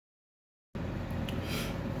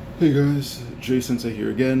Hey guys, Jay-Sensei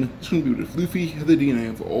here again. It's going to be with Luffy, the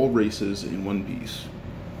DNA of all races in One Piece.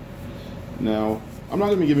 Now, I'm not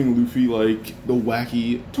going to be giving Luffy like the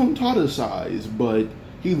wacky Tontada size, but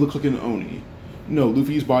he looks like an Oni. No,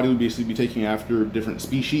 Luffy's body would basically be taking after different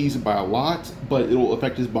species by a lot, but it'll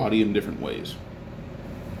affect his body in different ways.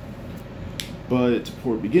 But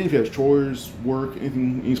before we begin, if you have chores, work,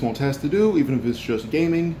 any small tasks to do, even if it's just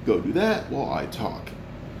gaming, go do that while I talk.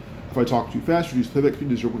 If I talk too fast, reduce playback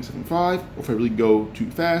speed to 0.75, or if I really go too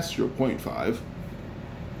fast, 0.5.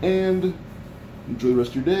 And enjoy the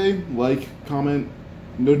rest of your day. Like, comment.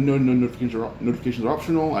 No notifications are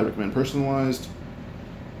optional. I recommend personalized.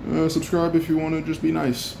 Subscribe if you want to just be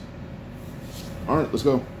nice. Alright, let's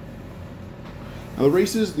go. Now the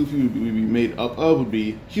races Luffy would be made up of would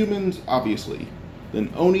be humans, obviously. Then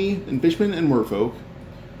Oni, and Fishmen, and Merfolk.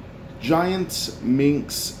 Giants,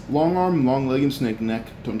 Minks, Long Arm, Long Leg, and Snake Neck,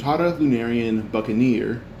 Tontada, Lunarian,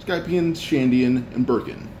 Buccaneer, Skypian, Shandian, and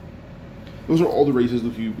Birkin. Those are all the races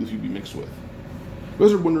Luffy would be mixed with. You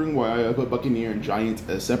guys are wondering why I put Buccaneer and Giants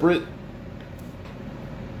as separate.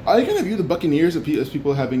 I kind of view the Buccaneers as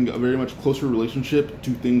people having a very much closer relationship to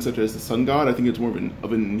things such as the Sun God. I think it's more of an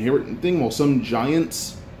inherent thing, while some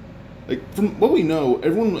Giants, like, from what we know,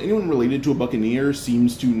 anyone related to a Buccaneer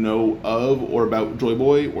seems to know of or about Joy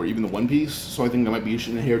Boy or even the One Piece, so I think that might be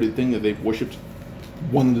an inherited thing that they've worshipped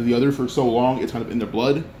one to the other for so long, it's kind of in their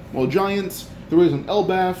blood. While Giants, they're raised on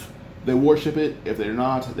Elbaf, they worship it, if they're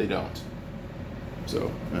not, they don't.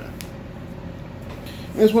 So, In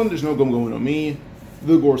this one, there's no Gomu no Mi.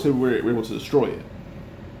 The Gorse were able to destroy it.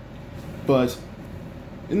 But,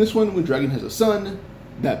 in this one, when Dragon has a son,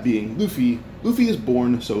 that being Luffy, Luffy is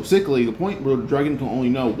born so sickly, the point where the Dragon can only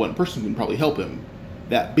know one person can probably help him,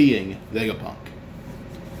 that being Vegapunk.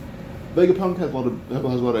 Vegapunk has a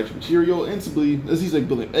lot of extra material, and simply, as he's like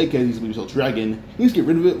building an egghead, he's going to tell Dragon, he needs to get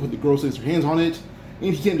rid of it when the girls place their hands on it,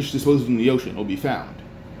 and he can't just dispose of it in the ocean, it'll be found.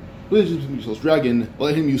 But he just tells Dragon,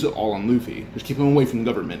 let him use it all on Luffy, just keep him away from the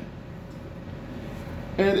government.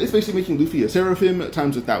 And it's basically making Luffy a Seraphim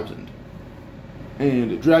times 1,000.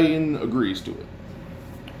 And Dragon agrees to it.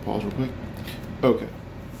 Pause real quick. Okay.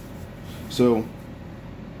 So,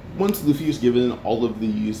 once Luffy is given all of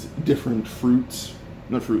these different fruits,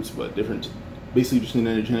 not fruits, but different, basically just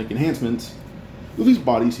energetic enhancements, Luffy's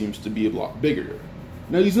body seems to be a lot bigger.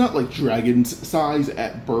 Now, he's not like Dragon's size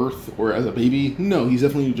at birth or as a baby. No, he's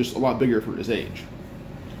definitely just a lot bigger for his age.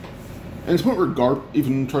 And it's the point where Garp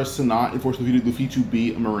even tries to not enforce Luffy to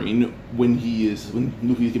be a Marine when Luffy is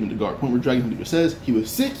given to Garp. Point where Dragon just says he was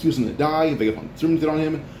sick, he was going to die, and Vegapunk determined it on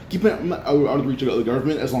him. Keep him out of the reach of the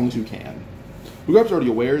government as long as you can. But Garp's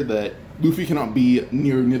already aware that Luffy cannot be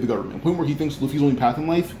near the government. Point where he thinks Luffy's only path in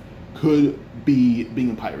life could be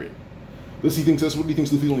being a pirate. That's what he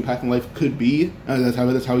thinks Luffy's only path in life could be. And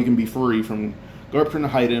that's how he can be free from Garp trying to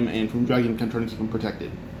hide him and from Dragon trying to keep him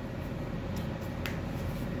protected.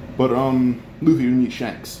 But, Luffy would meet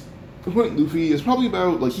Shanks. At the point, Luffy is probably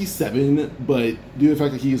about, like, he's 7, but due to the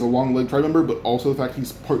fact that he is a long-legged tribe member, but also the fact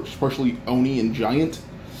he's partially Oni and Giant,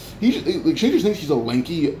 Shanks just thinks he's a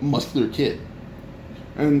lanky, muscular kid.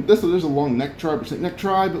 And there's a long neck tribe, or snake neck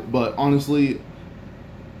tribe, but honestly,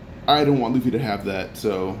 I don't want Luffy to have that,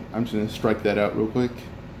 so I'm just going to strike that out real quick.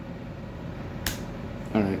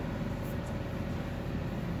 Alright.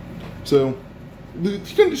 So, he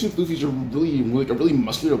kind of thinks Luffy's a really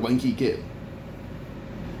muscular, lanky kid.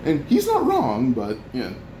 And he's not wrong, but,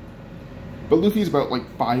 yeah. But Luffy's about, like,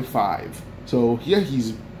 5'5". So, yeah,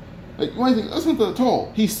 he's, like, well, I think that's not that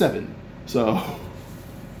tall. He's 7. So,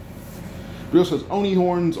 he also has Oni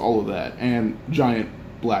horns, all of that, and giant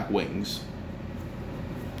black wings.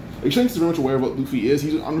 Like, Shanks is very much aware of what Luffy is.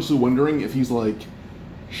 He's honestly wondering if he's like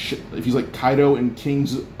Kaido and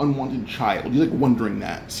King's unwanted child. He's, like, wondering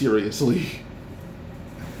that, seriously.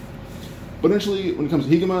 But eventually, when it comes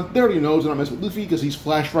to Higuma, they already know they're not messing with Luffy because he's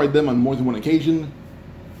flash-fried them on more than one occasion.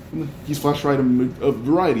 He's flash-fried a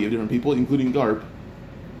variety of different people, including Garp.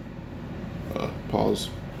 Pause.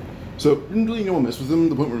 So, didn't really no one mess with him, to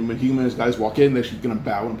the point where when Higuma and his guys walk in, they're actually going to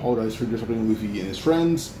bow and apologize for disrupting Luffy and his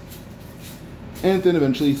friends. And then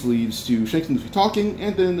eventually it leads to Shanks and Luffy talking,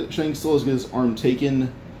 and then Shanks still has his arm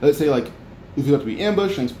taken. Let's say, like, Luffy's about to be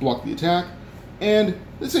ambushed, Shanks blocked the attack, and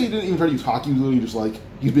let's say he didn't even try to use Haki, he was literally just like,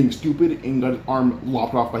 he's being stupid and got his arm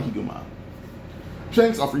lopped off by Higuma.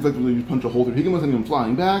 Shanks, off reflexively, just punch a hole through Higuma, sending him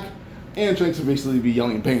flying back, and Shanks would basically be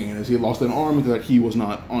yelling in pain as he had lost an arm and that he was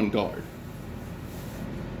not on guard.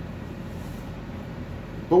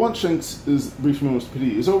 But once Shanks' brief moment of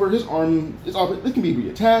stupidity is over, his arm is off. It can be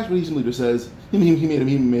reattached, but he simply just says he made a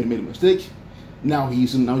mistake. Now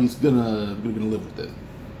he's gonna live with it.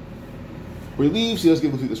 Where he leaves, he does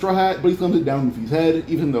give Luffy the straw hat, but he slams it down Luffy's head,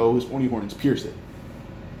 even though his Oni horns pierce it.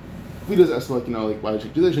 Luffy does ask, like, why did you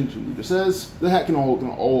do this? And Luffy just says, the hat can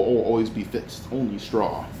always be fixed, only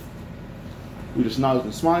straw. He just nods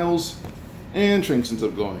and smiles, and Shanks ends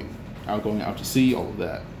up going out to sea, all of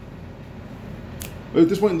that. But at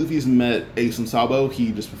this point, Luffy's met Ace and Sabo.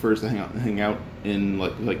 He just prefers to hang out in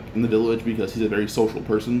like in the village because he's a very social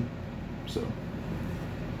person. So,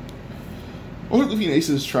 over Luffy and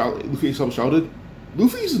Ace's childhood,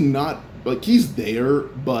 Luffy's not like he's there,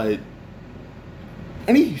 but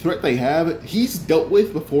any threat they have, he's dealt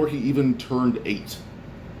with before he even turned 8.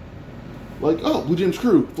 Like, oh, Blue Jim's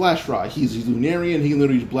crew, Flash Fry, he's Lunarian, he can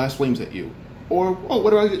literally just blast flames at you. Or, oh,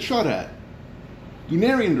 what do I get shot at?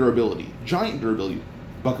 Lunarian durability, Giant durability,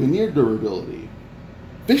 Buccaneer durability,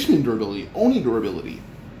 Fishman durability, Oni durability.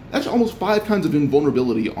 That's almost 5 kinds of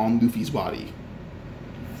invulnerability on Luffy's body.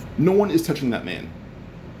 No one is touching that man.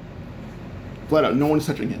 Flat out, no one is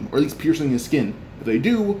touching him, or at least piercing his skin. If they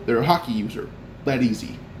do, they're a hockey user. That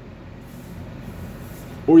easy.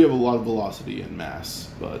 Or you have a lot of velocity and mass,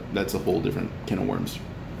 but that's a whole different can of worms.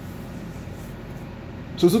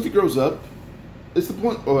 So as Luffy grows up, it's the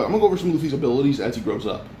point. I'm gonna go over some of Luffy's abilities as he grows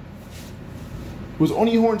up. With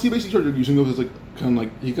Oni horns, he basically started using those as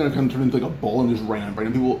he kind of turned into like a ball and just ran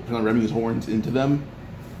people, kind of ramming his horns into them.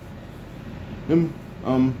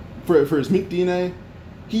 For his mink DNA,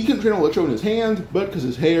 he can train Electro in his hand, but because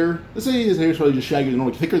his hair, let's say his hair is probably just shaggy and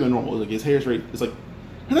like thicker than normal. Like his hair is it's like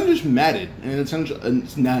kind of just matted, and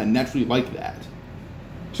it's naturally like that.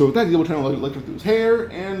 So with that, he's able to channel electric through his hair,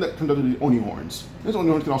 and that turns out to be Oni horns. His Oni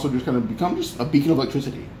horns can also just kind of become just a beacon of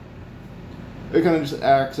electricity. It kind of just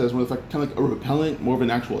acts as one of the, kind of like a repellent, more of an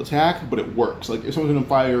actual attack, but it works. Like if someone's gonna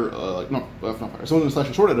fire, not fire, someone's gonna slash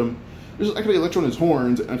a sword at him, there's activate Electro in his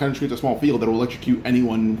horns, and it kind of creates a small field that will electrocute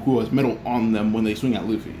anyone who has metal on them when they swing at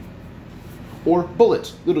Luffy. Or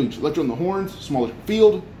bullets, literally just Electro in the horns, small electric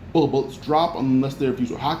field, bullets drop unless they're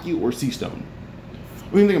fused with Haki or Sea Stone.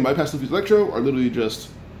 The only thing that can bypass Luffy's Electro are literally just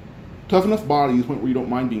tough enough bodies to the point where you don't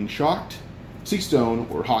mind being shocked, Sea Stone,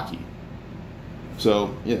 or Haki.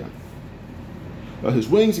 So, yeah. His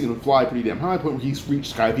wings, he can fly pretty damn high, to the point where he's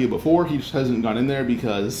reached Skyview before. He just hasn't gone in there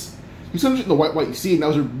because he's kind of in the white sea, and that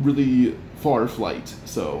was a really far flight.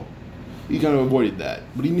 So, he kind of avoided that.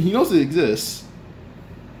 But he knows it exists.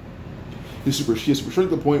 He has super strength to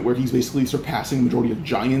the point where he's basically surpassing the majority of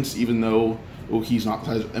giants, even though he's not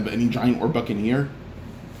the size of any giant or buccaneer.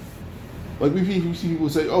 Like, we see people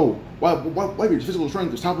say, oh, Whitebeard's physical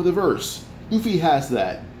strength is top of the verse. Luffy has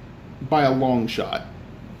that by a long shot.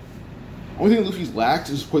 Only thing Luffy's lacks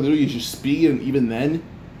is quite literally just speed, and even then,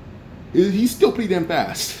 he's still pretty damn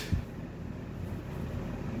fast.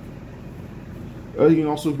 He can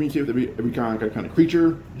also communicate with every kind of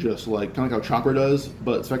creature, just kind of like how Chopper does,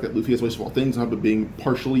 but it's the fact that Luffy has ways of all things, not but being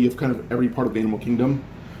partially of kind of every part of the animal kingdom,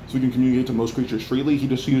 so he can communicate to most creatures freely. He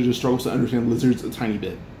just struggles to understand lizards a tiny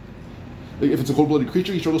bit. Like if it's a cold-blooded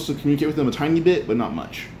creature, he struggles to communicate with them a tiny bit, but not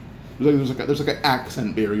much. There's like an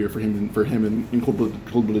accent barrier for him in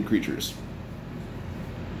cold-blooded creatures.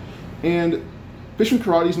 And Fishman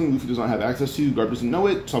Karate is something Luffy does not have access to. Garp doesn't know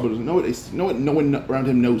it. Sabo doesn't know it. Ace doesn't know it. No one around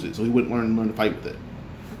him knows it, so he wouldn't learn to fight with it.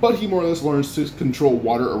 But he more or less learns to control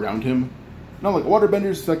water around him. Not like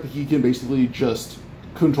waterbenders, the fact that he can basically just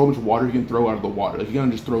control how much water he can throw out of the water. Like he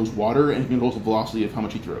kind of just throws water, and he controls the velocity of how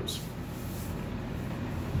much he throws.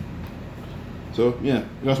 So yeah,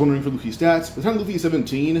 you guys wondering for Luffy's stats. By the time Luffy is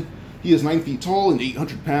 17, he is 9 feet tall and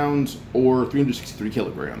 800 pounds, or 363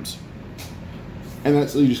 kilograms. And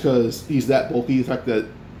that's just because he's that bulky. The fact that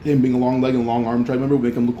him being a long leg and long arm tribe member would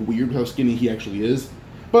make him look weird with how skinny he actually is.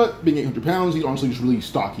 But being 800 pounds, he's honestly just really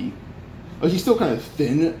stocky. He's still kind of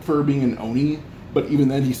thin for being an Oni, but even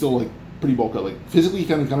then he's still pretty bulky. Physically, he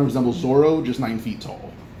kind of resembles Zoro, just 9 feet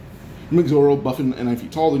tall. You make Zoro buff and 9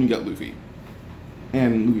 feet tall, then you got Luffy.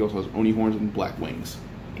 And Luffy also has Oni horns and black wings.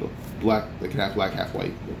 So black, half black, half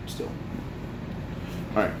white, but still.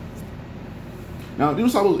 Alright. Now, due to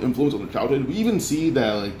Sabo's influence on their childhood, we even see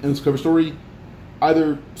that, in this cover story,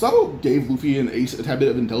 either Sabo gave Luffy and Ace a tad bit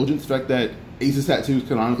of intelligence, the fact that Ace's tattoo is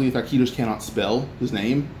canonically, the fact he just cannot spell his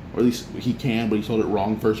name, or at least he can, but he spelled it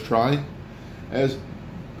wrong first try. As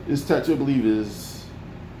his tattoo, I believe, is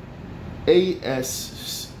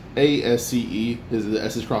ASCE, the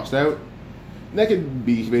S is crossed out. And that could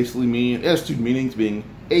be basically mean, it has two meanings, being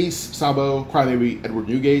Ace, Sabo, Crybaby, Edward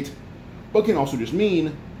Newgate, but can also just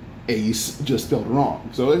mean Ace just spelled wrong.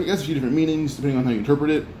 So it has a few different meanings depending on how you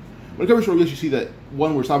interpret it. When it comes to story, you see that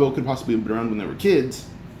one where Sabo could possibly have been around when they were kids.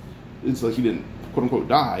 It's like he didn't quote unquote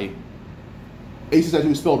die. Ace's tattoo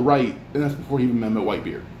was spelled right, and that's before he even met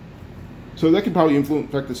Whitebeard. So that could probably influence,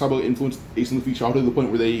 in fact, this probably influence Ace and Luffy's childhood to the point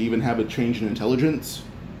where they even have a change in intelligence.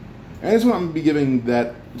 And that's what I'm gonna be giving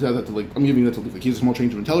that to like. I'm giving that to Luffy. He has a small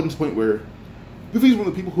change of intelligence, to the point where Luffy's one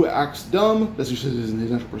of the people who acts dumb. That's just his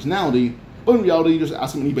natural personality. But in reality, you just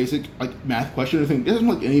ask him any basic like math question or thing. It doesn't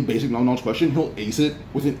like any basic knowledge question. He'll ace it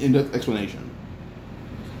with an in-depth explanation.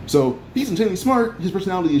 So he's insanely smart. His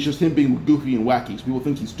personality is just him being goofy and wacky, so people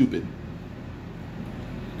think he's stupid.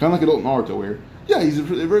 Kind of like adult Naruto, where yeah, he's a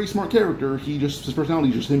very smart character. His personality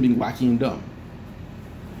is just him being wacky and dumb.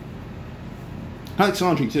 Kind of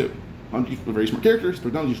like Sanji too. Sanji's a very smart character. His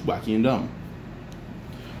personality is just wacky and dumb.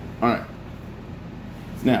 All right.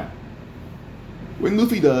 Now, when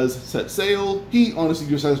Luffy does set sail, he honestly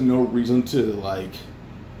just has no reason to like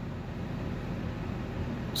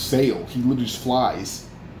sail. He literally just flies.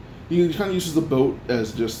 He kind of uses the boat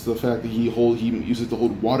as just the fact that he uses it to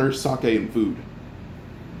hold water, sake, and food.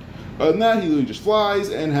 Other than that, he literally just flies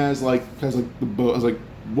and has the boat has like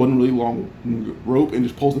one really long rope and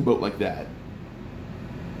just pulls the boat like that.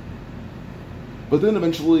 But then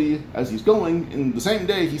eventually, as he's going, in the same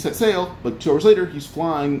day he set sail, like 2 hours later, he's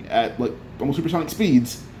flying at like almost supersonic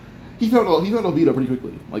speeds. He found Alvida pretty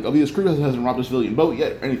quickly. Like Alvida's crew hasn't robbed a civilian boat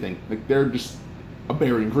yet or anything. Like they're just a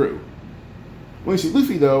bearing crew. When you see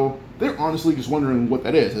Luffy though, they're honestly just wondering what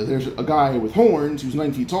that is. There's a guy with horns who's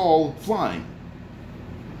 9 feet tall flying.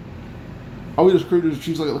 Alvida's crew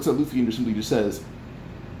just looks at Luffy and just simply says,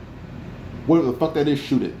 "Whatever the fuck that is,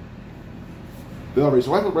 shoot it." The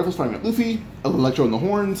rifle's firing at Luffy, Electro in the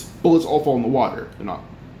horns, bullets all fall in the water. They're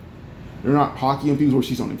not hockey infused or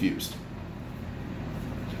sea salt infused.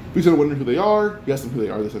 Luffy started wondering who they are. He asked them who they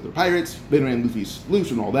are. They said they're pirates. They ran Luffy's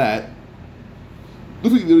loose and all that.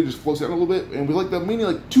 Luffy literally just floats down a little bit, and with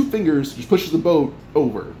mainly 2 fingers, just pushes the boat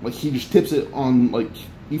over. Like he just tips it on,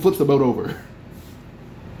 he flips the boat over.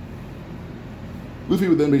 Luffy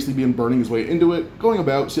would then basically begin burning his way into it, going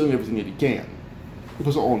about stealing everything that he can. He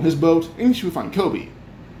puts it all on his boat, and he should find Kobe.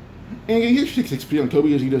 And he actually takes XP on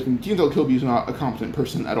Kobe, as he can tell Kobe is not a competent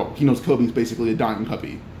person at all. He knows Kobe is basically a dying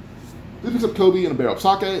puppy. He picks up Kobe in a barrel of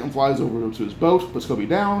sake and flies over to his boat, puts Kobe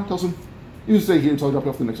down, tells him, "You can stay here until I drop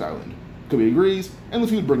you off the next island." Kobe agrees, and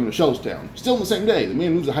Luffy would bring him to Shellstown. Still in the same day, the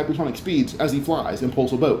man moves at hypersonic speeds as he flies and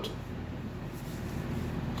pulls a boat.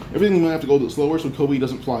 Everything might have to go a little slower so Kobe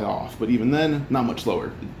doesn't fly off, but even then, not much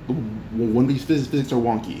slower. One Piece physics are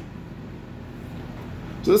wonky.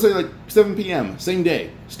 So let's say 7 p.m., same day,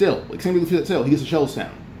 still, same day Luffy set sail, he gets to Shellstown.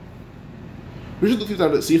 Originally Luffy was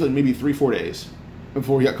out at sea for maybe 3-4 days,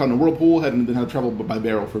 before he got caught in a whirlpool, and then had to travel by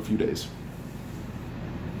barrel for a few days.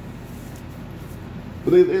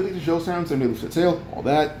 But they leave to Shellstown, same day Luffy set sail, all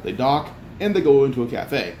that, they dock, and they go into a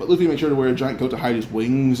cafe. But Luffy makes sure to wear a giant coat to hide his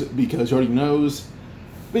wings, because he already knows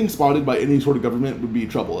being spotted by any sort of government would be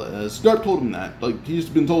trouble, as Garp told him that. He's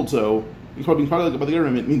been told so. He's probably being spotted by the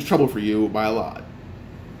government means trouble for you by a lot.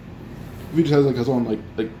 Luffy just has his own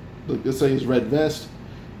let's say his red vest,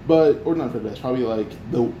 or not red vest, probably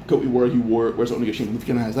the coat he wears at Onigashima. Luffy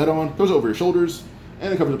kind of has that on, goes over his shoulders,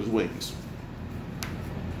 and it covers up his wings.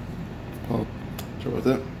 Oh, sorry about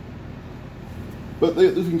that. But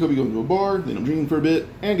Luffy and Kobe go into a bar, they end up drinking for a bit,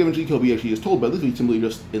 and eventually Kobe actually is told by Luffy to simply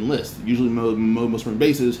just enlist. Usually most marine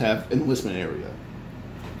bases have an enlistment area.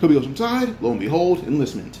 Kobe goes inside, lo and behold,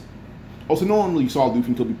 enlistment. Also, no one really saw Luffy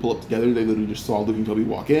and Kobe pull up together. They literally just saw Luffy and Kobe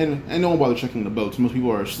walk in, and no one bothered checking the boats. Most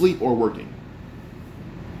people are asleep or working.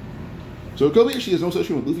 So Kobe actually has no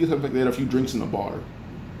association with Luffy, except for the fact they had a few drinks in the bar.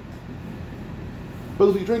 But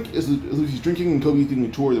Luffy's drinking, and Kobe's doing a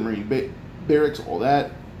tour of the marine barracks, all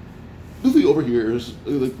that. Luffy overhears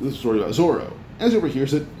the story about Zoro. As he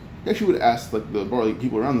overhears it, he actually would ask the bar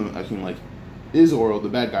people around them, asking is Zoro the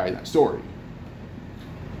bad guy in that story?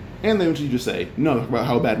 And they eventually just say, no, about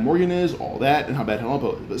how bad Morgan is, all that, and how bad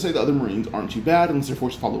Helmeppo is. But say the other Marines aren't too bad unless they're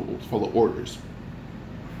forced to follow orders.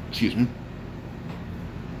 Excuse me.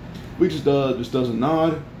 He just does a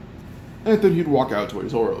nod, and then he'd walk out to where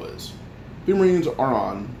Zoro is. The Marines are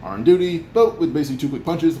on duty, but with basically 2 quick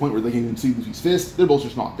punches, to the point where they can't even see Luffy's fist, they're both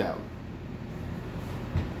just knocked out.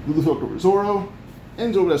 Luffy walked over to Zoro,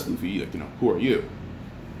 and Zoro asks Luffy, who are you?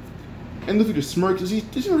 And Luffy just smirks as he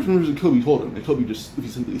remembers what Kobe told him, and Luffy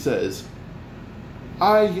simply says,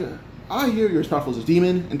 I hear you're as powerful as a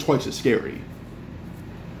demon, and twice as scary.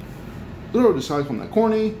 Zoro decides from that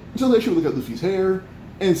corny, until they should look at Luffy's hair,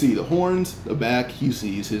 and see the horns, the back, he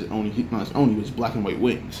sees his black and white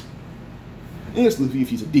wings. And asks Luffy if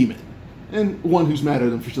he's a demon, and one who's mad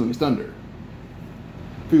at him for stealing his thunder.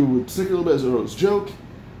 People would snicker a little bit at Zoro's joke,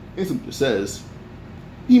 and simply just says,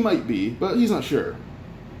 he might be, but he's not sure.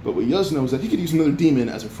 But what he does know is that he could use another demon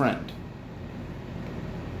as a friend.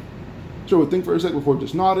 Zoro would think for a sec before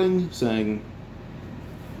just nodding, saying,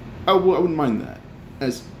 I wouldn't mind that.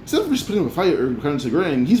 As instead of just putting him a fight or kind of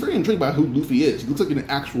disagreeing, he's very intrigued by who Luffy is. He looks like an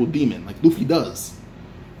actual demon, like Luffy does.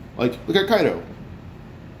 Like, look at Kaido.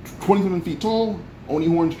 27 feet tall, Oni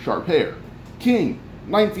horns, sharp hair. King,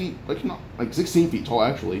 9 feet, like 16 feet tall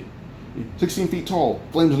actually. 16 feet tall,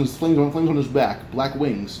 flames on his back, black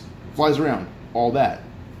wings, flies around, all that.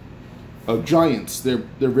 Giants, they're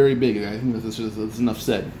very big, and I think that's enough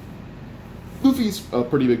said. Luffy's a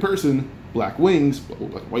pretty big person, black wings, black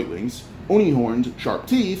and white wings, Oni horns, sharp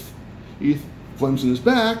teeth, flames in his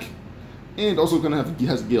back, and also he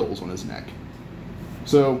has gills on his neck.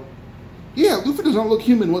 So, yeah, Luffy does not look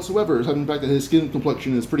human whatsoever, aside from the fact that his skin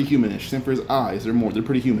complexion is pretty humanish. Same for his eyes, they're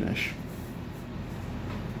pretty humanish.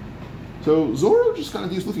 So Zoro just kind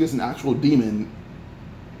of views Luffy as an actual demon,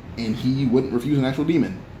 and he wouldn't refuse an actual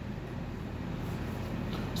demon.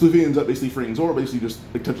 So Luffy ends up basically freeing Zoro, basically just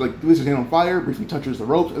leaves his hand on fire, briefly touches the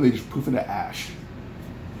ropes, and they just poof into ash.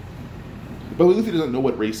 But Luffy doesn't know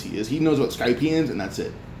what race he is. He knows about Skypians, and that's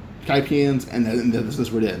it. Skypians, and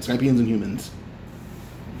that's where it ends. Skypians and humans.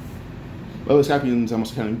 Well, the Skypians, I'm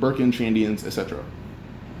also counting Birkin, Shandians, etc.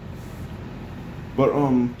 But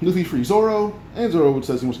Luffy frees Zoro, and Zoro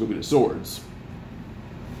says he wants to go get his swords.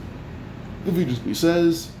 Luffy just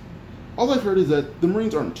says, all I've heard is that the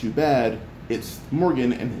Marines aren't too bad, it's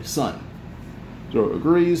Morgan and his son. Zoro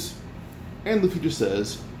agrees, and Luffy just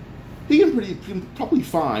says, he can probably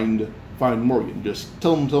find Morgan, just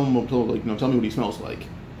tell me what he smells like.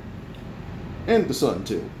 And the son,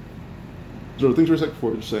 too. Zoro thinks for a second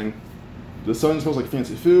before just saying, the son smells like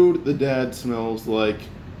fancy food, the dad smells like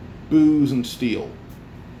booze and steel.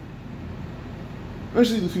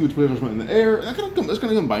 Eventually, Luffy would put his in the air, and that's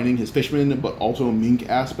kind of combining his fishman but also mink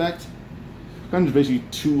aspect. Kind of basically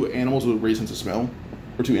two animals with a great sense of smell,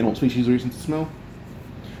 or two animal species with a great sense of smell.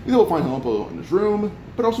 Either will find Helmpo in his room,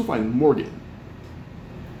 but also find Morgan.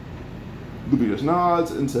 Luffy just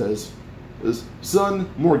nods and says, "Son,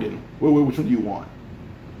 Morgan, which one do you want?"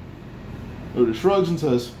 Zoro just shrugs and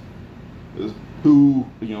says, who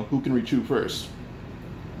can reach who first?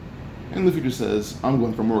 And Luffy just says, I'm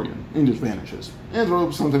going for Morgan, and just vanishes. And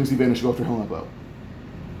Zoro sometimes he vanishes after Helmpo.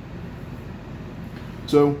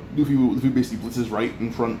 So Luffy basically blitzes right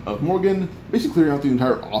in front of Morgan, basically clearing out the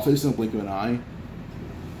entire office in a blink of an eye.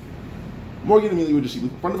 Morgan immediately would just see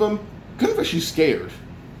Luffy in front of him, kind of actually scared.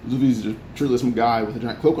 Luffy's a shirtless guy with a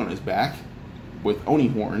giant cloak on his back, with Oni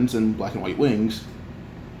horns and black and white wings.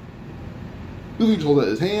 Luffy just holds out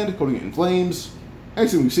his hand, coating it in flames.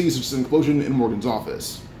 Next thing we see is just an explosion in Morgan's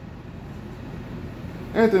office.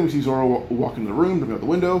 And then we see Zoro walk into the room, looking out the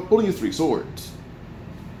window, holding his 3 swords.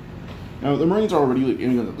 Now the Marines are already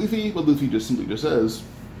aiming at Luffy, but Luffy just simply says,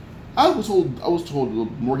 I was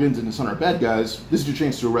told Morgans and his son are bad guys. This is your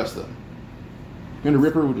chance to arrest them. And the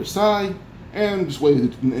Ripper would just sigh and just wave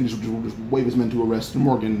his men to arrest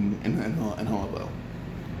Morgan and Helmpo.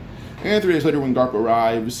 And 3 days later, when Garp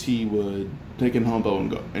arrives, he would take in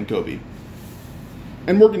Helmpo and Kobe.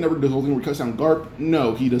 And Morgan never does the whole thing where he cuts down Garp.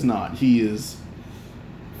 No, he does not. He is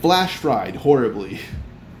flash fried horribly.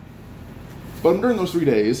 But during those 3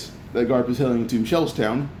 days that Garp is heading to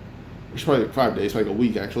Shellstown, which is probably like 5 days, probably like a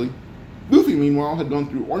week actually, Luffy, meanwhile, had gone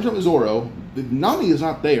through Orange Mountain Zoro. The Nami is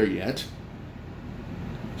not there yet.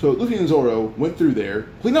 So Luffy and Zoro went through there,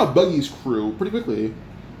 cleaned out Buggy's crew pretty quickly.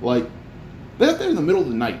 Like, they got there in the middle of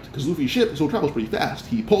the night, because Luffy's ship still travels pretty fast.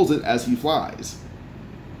 He pulls it as he flies.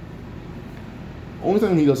 Only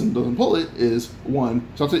thing he doesn't pull it is, 1,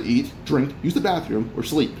 stop to eat, drink, use the bathroom, or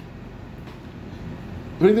sleep.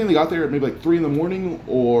 If anything, they got there at maybe like 3 in the morning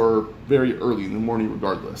or very early in the morning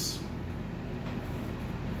regardless.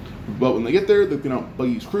 But when they get there, they clean out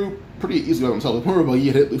Buggy's crew pretty easily by themselves. Remember, Buggy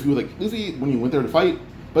had hit Luffy with Luffy, when he went there to fight,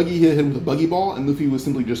 Buggy hit him with a buggy ball, and Luffy was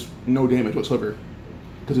simply just no damage whatsoever.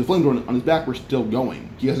 Because the flames on his back were still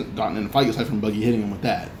going. He hasn't gotten in a fight aside from Buggy hitting him with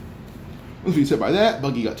that. Luffy's hit by that,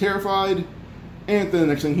 Buggy got terrified, and then the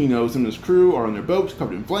next thing he knows, him and his crew are on their boat,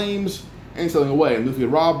 covered in flames, and sailing away, and Luffy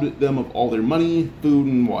had robbed them of all their money, food,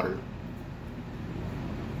 and water.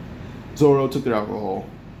 Zoro took their alcohol.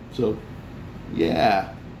 So,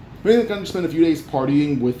 yeah. Maybe they kind of spend a few days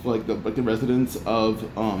partying with the residents of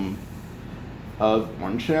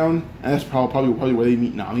Orangetown, and that's probably where they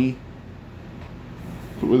meet Nami.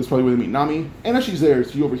 That's probably where they meet Nami. And as she's there,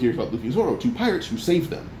 she overhears about Luffy and Zoro, 2 pirates who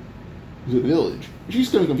saved them. Who's at the village. And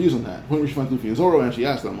she's kind of confused on that. When she finds Luffy and Zoro, and she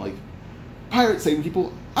asks them, like, pirates saving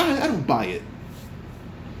people? I don't buy it.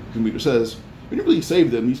 Kumita says, we didn't really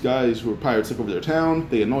save them. These guys who were pirates took over their town.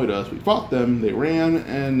 They annoyed us. We fought them. They ran.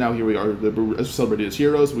 And now here we are, celebrated as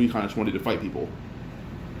heroes. We kind of just wanted to fight people.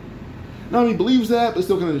 Nami believes that, but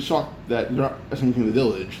still kind of shocked that they're not asking anything in the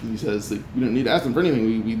village. He says, like, we don't need to ask them for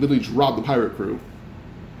anything. We literally just robbed the pirate crew.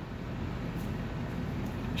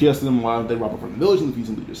 She asks them why they rob from the village, and Luffy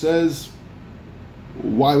simply just says,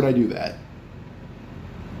 why would I do that?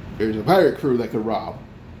 There's a pirate crew that could rob.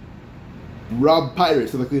 Rob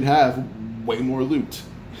pirates so that they'd have way more loot.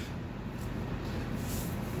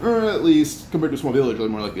 Or at least, compared to a small village, they're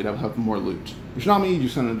more likely to have more loot. Nami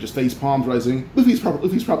just kind of face palms rising. Luffy's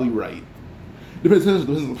probably right. Depends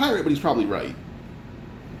on the pirate, but he's probably right.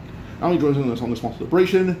 Nami joins in on this small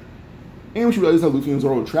celebration, and when she realizes how Luffy and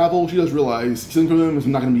Zoro would travel, she does realize stealing from them is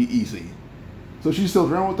not going to be easy. So she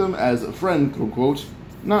still around with them as a friend, quote unquote.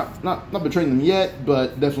 Not betraying them yet,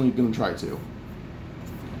 but definitely going to try to.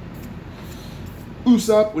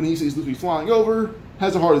 Usopp, when he sees Luffy flying over,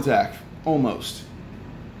 has a heart attack. Almost.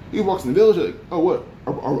 He walks in the village like, oh what?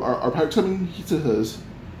 Are pirates coming? He says,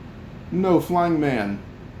 no, flying man.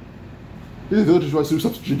 The villagers realize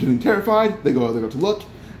Usopp's getting terrified. They go out to look,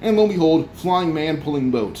 and lo and behold, flying man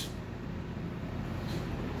pulling boat.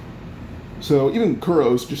 So even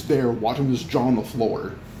Kuro's just there watching this jaw on the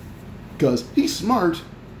floor. Because he's smart.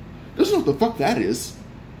 Doesn't know what the fuck that is.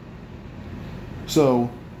 So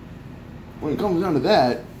when it comes down to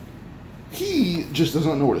that, he just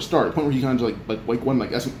doesn't know where to start. The point where he kind of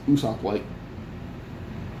like asking Usopp, like,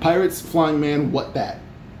 pirates, flying man, what that?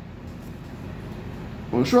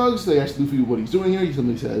 When shrugs, they ask Luffy what he's doing here. He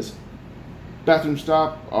simply says, bathroom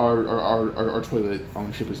stop, our toilet on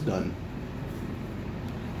the ship is done.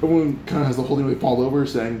 Everyone kind of has the whole thing where they fall over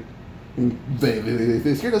saying,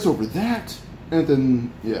 they scared us over that. And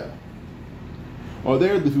then, yeah. While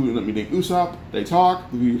there, Luffy would end up meeting Usopp. They talk.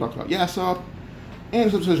 Luffy talks about Yasopp. And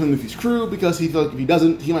some discussion on Luffy's crew because he feels like if he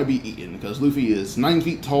doesn't, he might be eaten. Because Luffy is 9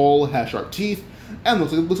 feet tall, has sharp teeth, and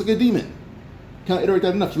looks like a demon. Can't iterate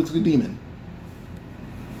that enough. He looks like a demon.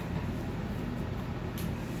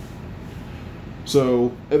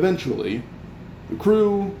 So eventually, the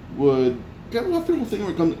crew would get off the whole thing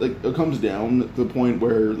where it comes down to the point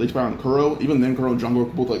where they spy on Kuro. Even then, Kuro and Jungle are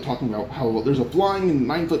both talking about how there's a flying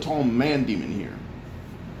 9 foot tall man demon here.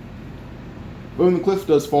 But when the cliff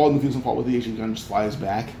does fall, and Luffy doesn't fall with it, he kind of just flies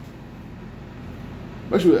back.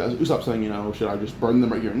 Actually, Usopp saying, should I just burn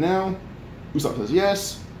them right here and now? Usopp says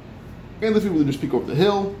yes. And Luffy will just peek over the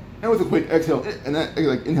hill. And with a quick exhale,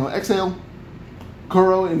 inhale, exhale,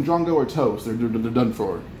 Kuro and Django are toast. They're done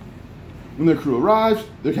for. When their crew arrives,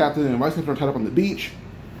 their captain and vice captain are tied up on the beach.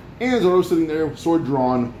 And Zoro's sitting there, sword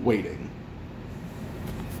drawn, waiting.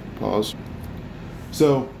 Pause.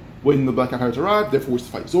 So, when the Black Pirates arrive, they're forced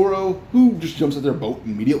to fight Zoro, who just jumps at their boat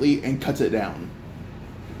immediately and cuts it down.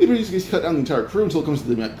 He basically cut down the entire crew until it comes to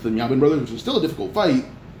the Yabin brothers, which is still a difficult fight,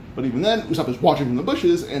 but even then, Usopp is watching from the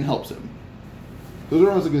bushes and helps him. So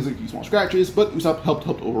Zoro has a few small scratches, but Usopp helped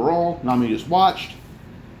overall. Nami just watched,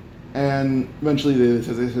 and eventually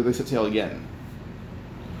they set sail again.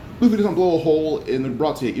 Luffy doesn't blow a hole in the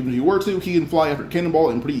Bratze. Even if he were to, he can fly after a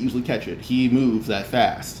cannonball and pretty easily catch it. He moves that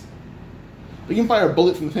fast. He can fire a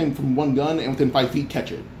bullet from one gun and within 5 feet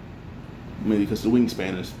catch it. Maybe because the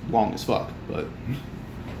wingspan is long as fuck, but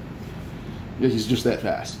yeah, he's just that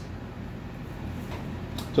fast.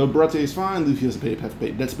 So Bratze is fine. Luffy has to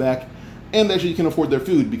pay debts back, and they actually can afford their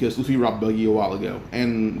food because Luffy robbed Buggy a while ago,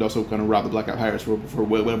 and also kind of robbed the Blackout Pirates for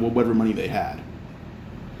whatever money they had.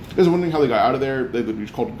 You guys are wondering how they got out of there? They were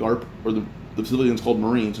just called Garp, or the civilians called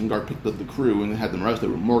Marines, and Garp picked up the crew and had them arrested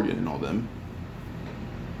with Morgan and all them.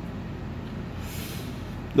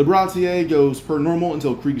 The Bratze goes per normal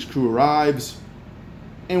until Krieg's crew arrives,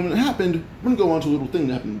 and when it happened, we're going to go on to a little thing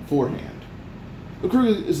that happened beforehand. The crew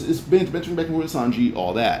is bantering back and forth with Sanji,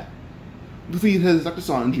 all that. Luffy has talked to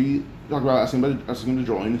Sanji, talked about asking him to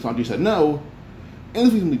join, and Sanji said no, and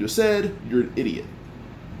Luffy simply just said, you're an idiot.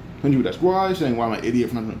 Sanji would ask why, saying, why am I an idiot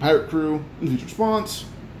for not having a pirate crew? And Luffy's response,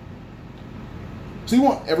 so you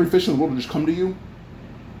want every fish in the world to just come to you?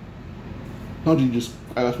 Sanji just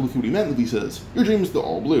asked Luffy what he meant. Luffy says, your dream is the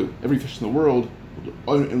all blue. Every fish in the world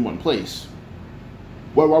in one place.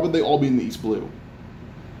 Why would they all be in the East Blue?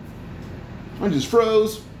 Sanji just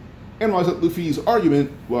froze and realized that Luffy's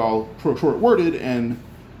argument, while short-worded and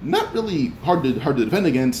not really hard to defend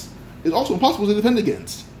against, is also impossible to defend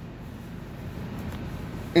against.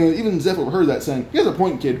 And even Zeph overheard that, saying, he has a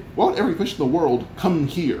point, kid. Why would every fish in the world come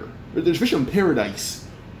here? There's fish in paradise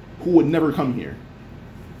who would never come here.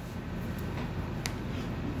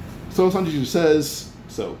 So Sanji just says,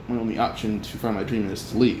 so my only option to find my dream is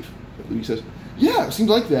to leave. So Luffy says, yeah, it seems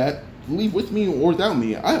like that. Leave with me or without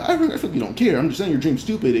me. I really don't care. I'm just saying your dream's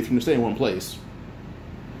stupid if you can stay in one place.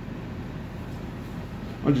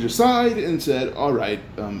 Sanji just sighed and said, alright,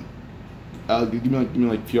 give me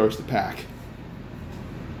like a few hours to pack.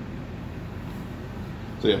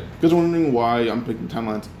 So yeah, because wondering why I'm picking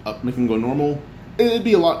timelines up, making them go normal. It'd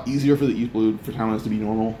be a lot easier for the East Blue for timelines to be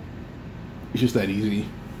normal. It's just that easy.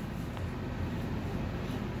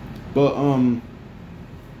 But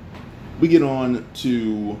we get on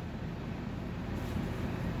to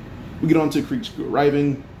Krieg's crew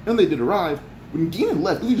arriving, and they did arrive. When Gin had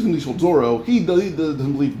left, he just told Zoro he doesn't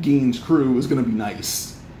believe Gin's crew is going to be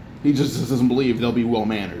nice. He just doesn't believe they'll be well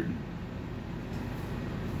mannered.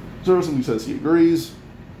 Zoro simply says he agrees,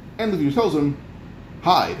 and Luffy tells him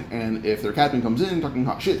hide. And if their captain comes in talking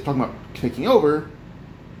hot shit, talking about taking over,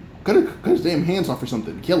 cut his damn hands off or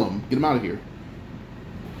something, kill him, get him out of here.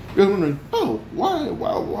 You're wondering, oh, why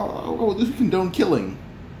would Luffy condone killing?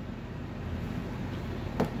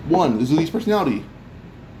 One, this is Luffy's personality.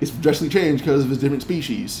 It's drastically changed because of his different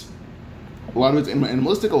species. A lot of it's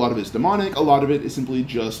animalistic, a lot of it's demonic, a lot of it is simply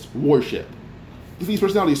just worship. Luffy's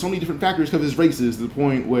personality has so many different factors because of his races to the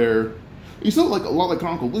point where he's still like a lot like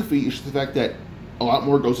Uncle Luffy, it's just the fact that a lot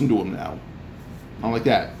more goes into him now. Not like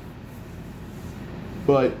that.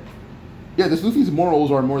 But yeah, this Luffy's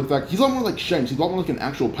morals are more the fact he's a lot more like Shanks. He's a lot more like an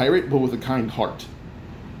actual pirate, but with a kind heart.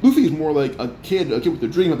 Luffy is more like a kid with a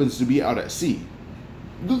dream of to be out at sea.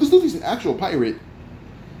 This Luffy's an actual pirate.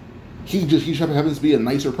 He just happens to be a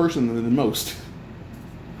nicer person than most.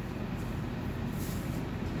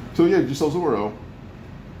 So yeah, just tell Zoro,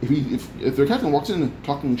 if their captain walks in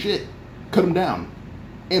talking shit, cut him down,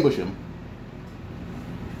 ambush him.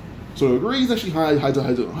 So agrees that she hides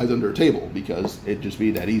under a table because it'd just be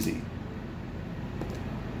that easy.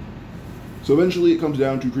 So eventually it comes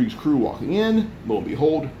down to Krieg's crew walking in. Lo and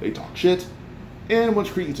behold, they talk shit. And once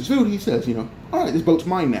Krieg gets his food, he says, alright, this boat's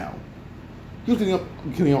mine now. He was getting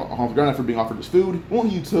off the ground after being offered his food. Well,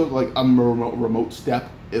 he took like a remote step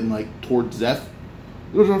in towards Zeph.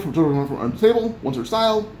 He goes from the table, once her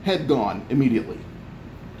style, head gone immediately.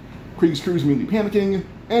 Krieg's crew is immediately panicking,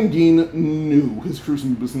 and Gin knew his crew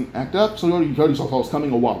doesn't act up, so he already saw what was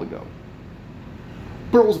coming a while ago.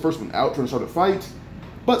 Pearl was the first one out trying to start a fight,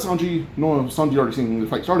 but Sanji already seeing the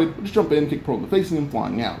fight started, would just jump in, kick Pearl in the face, and him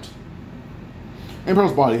flying out. And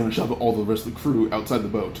Pearl's body gonna shove all the rest of the crew outside the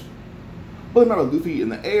boat. But they met Luffy in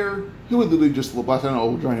the air, he would literally just blast down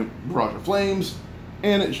a giant barrage of flames,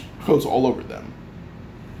 and it goes all over them.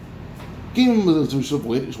 Gin was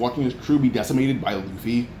just watching his crew be decimated by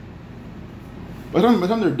Luffy. By the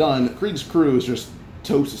time they're done, Krieg's crew is just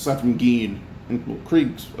toast aside from Gin, and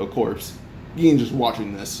Krieg's, of course. Gin's just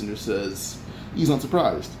watching this and just says he's not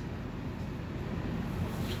surprised.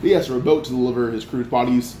 He asks for a boat to deliver his crew's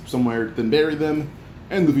bodies somewhere, then bury them,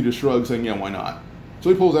 and Luffy just shrugs, saying, yeah, why not? So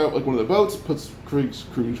he pulls out one of the boats, puts Krieg's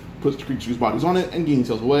crew's bodies on it, and Gin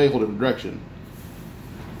sails away, whole different direction.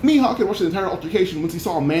 Mihawk had watched the entire altercation once he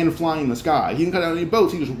saw a man flying in the sky. He didn't cut out any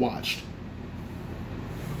boats, he just watched.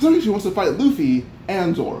 For some reason, he wants to fight Luffy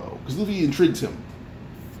and Zoro, because Luffy intrigues him.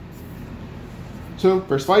 So,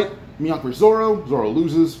 first fight, Mihawk versus Zoro. Zoro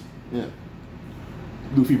loses. Yeah.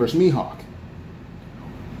 Luffy versus Mihawk.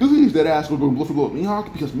 Luffy's dead ass would go Luffy go at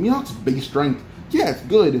Mihawk because Mihawk's base strength, yeah, it's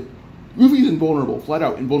good. Luffy's invulnerable, flat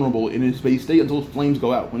out invulnerable in his base state until his flames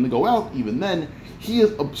go out. When they go out, even then, he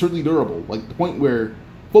is absurdly durable. Like the point where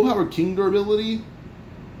full power king durability,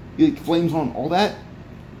 flames on, all that,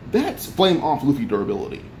 that's flame off Luffy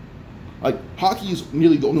durability. Like, Haki is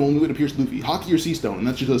nearly the only way to pierce Luffy. Haki or Sea Stone, and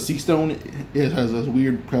that's just because Sea Stone has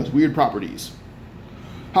weird properties.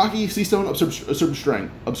 Haki, Sea Stone, absurd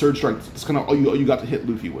strength. That's kind of all you got to hit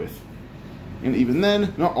Luffy with. And even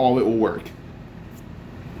then, not all of it will work.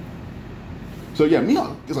 So yeah,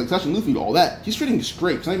 Mihawk is touching Luffy all that. He's trading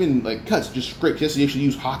scrapes, not even cuts, just scrapes. He has to actually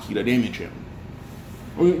use Haki to damage him.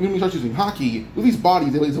 When he starts using Haki, Luffy's body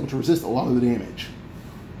is able to resist a lot of the damage.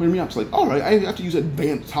 When Mihawk's alright, I have to use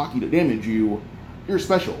advanced Haki to damage you. You're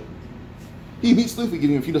special. He beats Luffy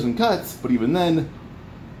getting a few dozen cuts, but even then,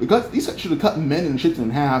 these cuts should have cut men and ships in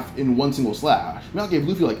half in one single slash. Mihawk gave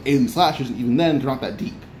Luffy 80 slashes, and even then, they're not that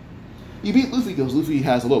deep. He beat Luffy because Luffy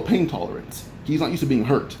has a low pain tolerance. He's not used to being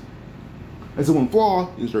hurt. As the one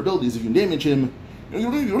flaw in his durability is if you can damage him, you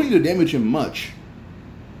don't need to damage him much.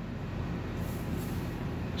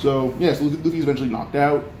 So, yes, Luffy's eventually knocked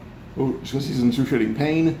out because he's in excruciating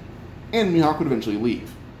pain, and Mihawk would eventually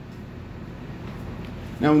leave.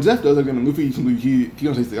 Now, when Zeph does it, Luffy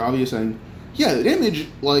says the obvious, and yeah, the damage,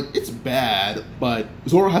 it's bad, but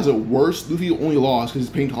Zoro has it worse. Luffy only lost because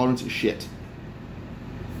his pain tolerance is shit.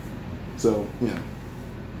 So, yeah.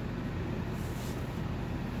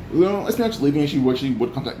 Well, let's actually leaving. Actually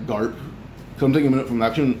would contact Garp. So I'm taking a minute from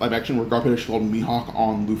live action where Garp had actually called Mihawk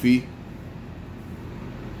on Luffy.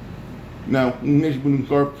 Now, when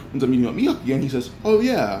Garp ends up meeting up Mihawk again, he says, "Oh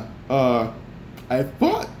yeah, I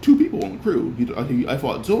fought two people on the crew. I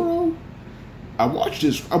fought Zoro. I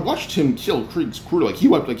watched him kill Krieg's crew. Like he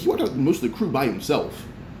wiped out most of the crew by himself.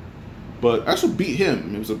 But I also beat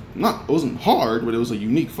him. It wasn't hard, but it was a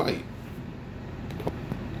unique fight.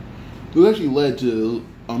 So it actually led to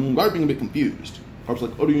Garp being a bit confused. Garp's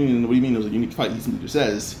like, "What do you mean? What do you mean it was a unique fight?" He simply just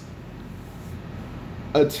says,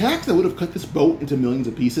 "Attack that would have cut this boat into millions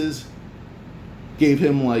of pieces gave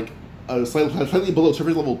him like a slightly below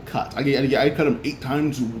surface level cut. I cut him 8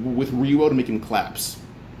 times with Ryo to make him collapse."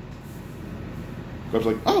 I was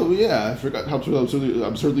like, "Oh yeah, I forgot how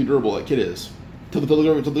absurdly durable that kid is." Tell the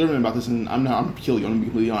government about this, and I'm gonna kill you. I'm gonna be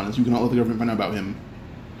completely honest. You cannot let the government find out about him.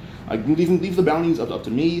 Like, leave the bounties up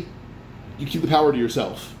to me. You keep the power to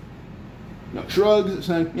yourself." Now, shrugs,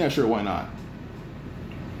 saying, "Yeah, sure, why not?"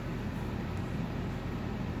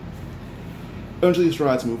 Eventually, the Straw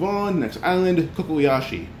Hats move on. Next island,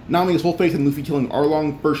 Kokoyashi. Nami has full faith in Luffy killing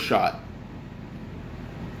Arlong first shot.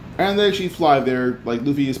 And they actually fly there, like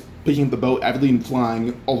Luffy is picking up the boat, avidly and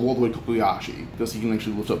flying all the way to Kokoyashi, because he can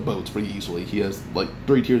actually lift up boats pretty easily. He has, like,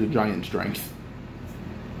 3 tiers of giant strength.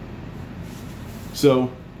 So,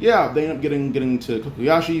 yeah, they end up getting to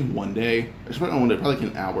Kokoyashi one day. Not one day, probably like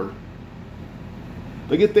an hour.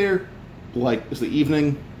 They get there, like, it's the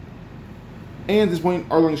evening. And at this point,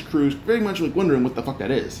 Arlong's crew is very much like wondering what the fuck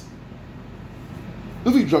that is.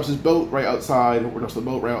 Luffy drops his boat right outside, or drops the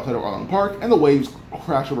boat right outside of Arlong Park, and the waves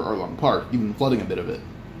crash over Arlong Park, even flooding a bit of it.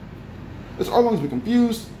 As Arlong's a bit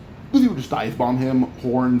confused, Luffy would just dive bomb him,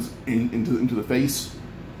 horns into the face.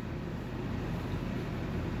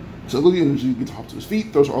 So Luffy eventually gets off to his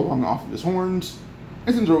feet, throws Arlong off of his horns,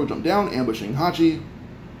 and then Zoro would jump down, ambushing Hachi.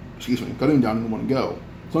 Cutting him down in one go.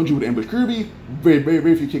 Sanji would ambush Kirby,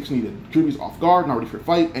 very few kicks needed. Kirby's off guard, not ready for a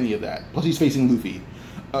fight, any of that. Plus he's facing Luffy.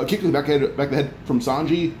 A kick to the back of the head from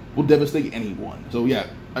Sanji will devastate anyone. So yeah,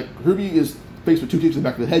 Kirby is faced with 2 kicks to the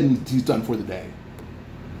back of the head and he's done for the day.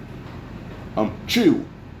 Chu.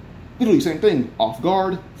 Literally same thing, off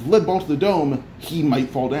guard, lead ball to the dome, he might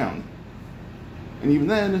fall down. And even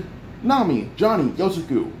then, Nami, Johnny,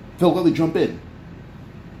 Yosuke, they'll gladly jump in.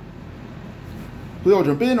 They all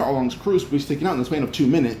jump in, Arlong's crew will be taken out in the span of 2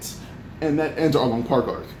 minutes, and that ends Arlong Park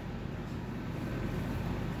arc.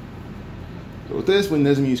 So with this, when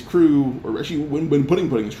Nezumi's crew, or actually when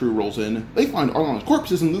Pudding's crew rolls in, they find Arlong's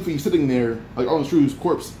corpses and Luffy sitting there, like Arlong's crew's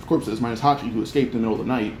corpses, minus Hachi, who escaped in the middle of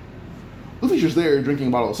the night. Luffy's just there drinking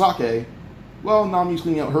a bottle of sake, while Nami's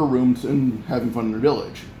cleaning out her rooms and having fun in her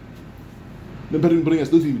village. Then Pudding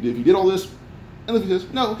asks Luffy if he did all this, and Luffy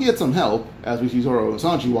says, no, he had some help, as we see Zoro and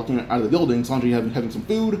Sanji walking out of the building, Sanji having some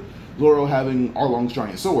food, Zoro having Arlong's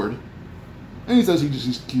giant sword, and he says he's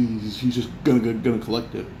just gonna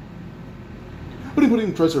collect it.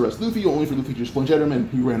 Pudding tries to arrest Luffy, only for Luffy to just flinch at him, and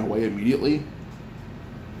he ran away immediately.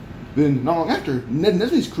 Then, not long after,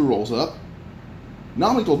 Nezumi's crew rolls up.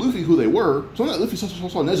 Nami told Luffy who they were, so that Luffy saw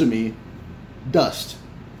Nezumi, dust.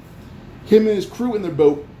 Him and his crew in their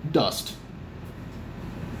boat, dust.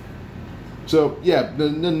 So, yeah,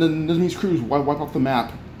 Nezumi's crews wipe off the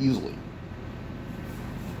map easily.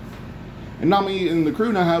 And Nami and the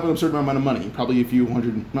crew now have an absurd amount of money. Probably a few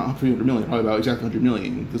hundred, not 300 million, probably about exactly 100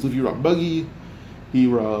 million. Because Luffy robbed Buggy, he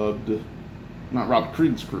not robbed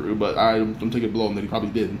Krieg's crew, but I don't take it below him that he probably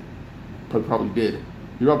did. Probably did.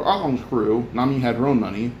 He robbed Arlong's crew, Nami had her own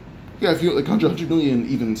money. Yeah, if you like 100 million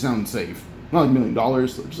even sounds safe. Not like $1 million,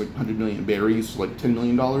 just like 100 million berries, like $10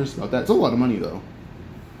 million, about that. It's a lot of money though.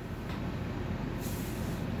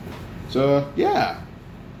 So, yeah.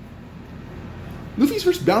 Luffy's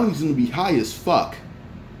first bounty is going to be high as fuck.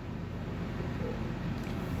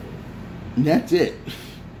 And that's it.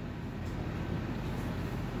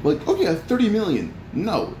 Like, okay, 30 million.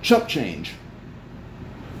 No, chump change.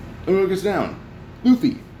 And when it gets down,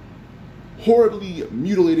 Luffy horribly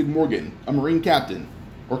mutilated Morgan, a Marine captain,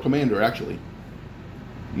 or commander actually.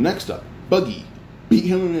 Next up, Buggy beat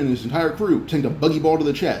him and his entire crew, tanked a buggy ball to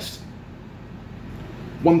the chest.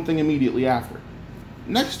 One thing immediately after.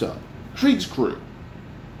 Next up, Krieg's crew.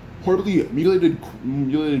 Horribly mutilated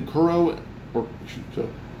Kuro, or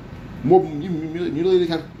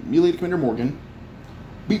mutilated Commander Morgan.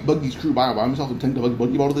 Beat Buggy's crew by himself and tanked a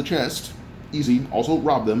buggy ball to the chest. Easy. Also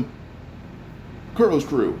robbed them. Kuro's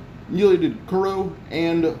crew. Mutilated Kuro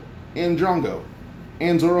and Django.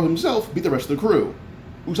 And Zoro himself beat the rest of the crew.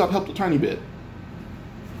 Usopp helped a tiny bit.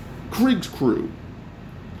 Krieg's crew.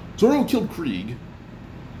 Zoro killed Krieg.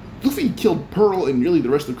 Luffy killed Pearl and nearly the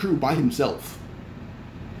rest of the crew by himself.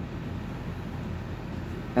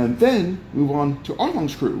 And then, move on to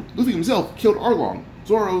Arlong's crew. Luffy himself killed Arlong,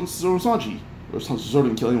 Zoro, and Sanji. Or Zoro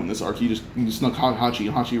didn't kill anyone in this arc. He just snuck Hachi,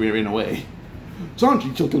 and Hachi ran away.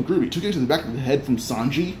 Sanji killed Kurubi. 2 kicks to the back of the head from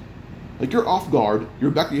Sanji. Like, you're off guard.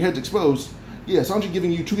 Your back of your head's exposed. Yeah, Sanji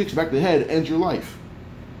giving you 2 kicks to the back of the head ends your life.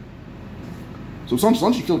 So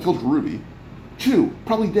Sanji killed Kurubi. Chu,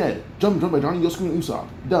 probably dead. Jumped by Johnny, Yosuke, and Usopp.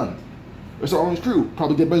 Done. Rest of Arlong's crew,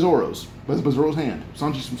 probably dead by Zoro's. By Zoro's hand.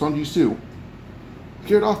 Sanji's too.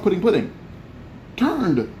 Scared off Pudding.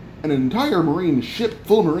 Turned an entire marine ship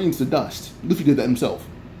full of marines to dust. Luffy did that himself.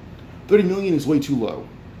 30 million is way too low.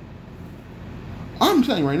 I'm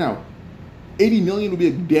telling you right now, 80 million would be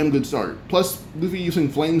a damn good start. Plus, Luffy using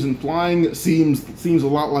flames and flying seems a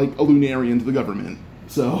lot like a Lunarian to the government.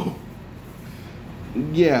 So,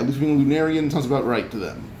 yeah, Luffy being a Lunarian sounds about right to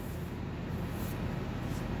them.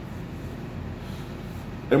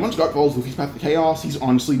 And once Garp follows Luffy's path to chaos, he's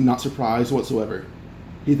honestly not surprised whatsoever.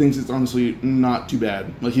 He thinks it's honestly not too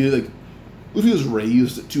bad. Luffy was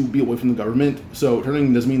raised to be away from the government, so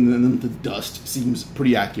turning Nezmi and them to dust seems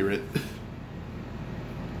pretty accurate.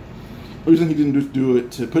 The reason he didn't do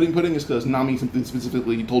it to Pudding is because Nami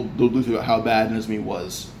specifically told Luffy about how bad Nezmi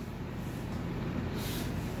was.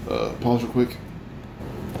 Pause real quick.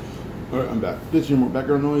 Alright, I'm back. Did you hear more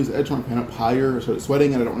background noise? I had to turn my fan up higher, I started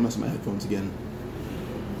sweating, and I don't want to mess with my headphones again.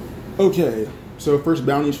 Okay, so first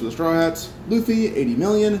bounties for the Straw Hats. Luffy, 80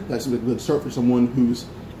 million. That seems like a good start for someone who's...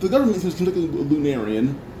 The government seems convicted a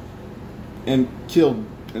Lunarian and killed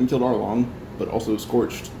Arlong, but also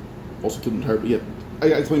scorched. Also killed entirely. Yeah, I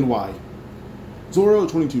explained why. Zoro,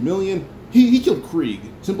 22 million. He killed Krieg.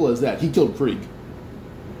 Simple as that. He killed Krieg.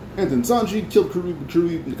 And then Sanji killed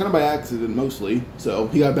Kurubi kind of by accident mostly, so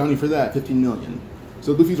he got a bounty for that, 15 million.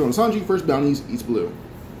 So Luffy's on Sanji, first bounties, East Blue.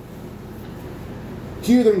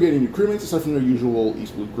 Here they're getting new crewmates aside from their usual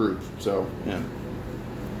East Blue group, so, yeah.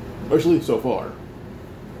 Actually, so far.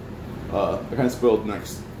 I kind of spoiled the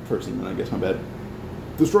next person, then I guess, my bad.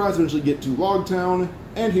 The Straw Hats eventually get to Log Town,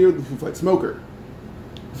 and here Luffy fights Smoker.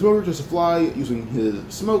 Smoker tries to fly using his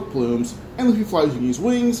smoke plumes, and Luffy flies using his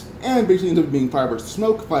wings, and basically ends up being fire versus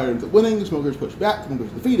smoke. Fire ends up winning, Smoker is pushed back, Smoker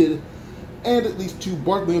is defeated, and it leads to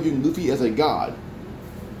Bartolomeo viewing Luffy as a god.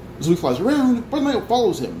 As Luffy flies around, Bartolomeo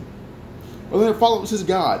follows him. Bartolomeo follows his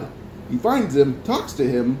god. He finds him, talks to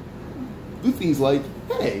him. Luffy's like,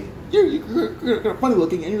 hey, you're funny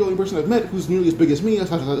looking, and you're the only person I've met who's nearly as big as me,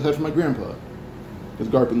 aside from my grandpa. Because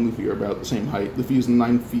Garp and Luffy are about the same height. Luffy is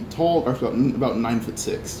 9 feet tall, Garp's about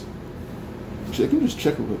 9'6". Actually, I can just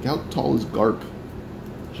check real quick. How tall is Garp?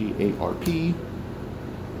 G-A-R-P.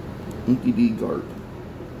 Garp.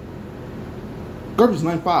 Garp is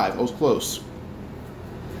 9'5". I was close.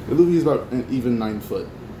 And Luffy is about an even 9 foot.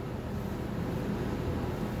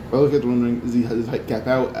 I look at the wondering, is he has his height cap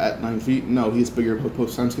out at 9 feet? No, he's bigger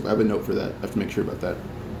post time skip. I have a note for that. I have to make sure about that.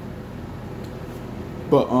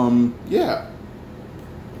 But, yeah.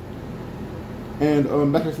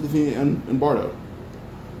 And, back to Luffy and Bardo.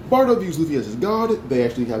 Bardo views Luffy as his god. They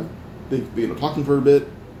actually they end up talking for a bit.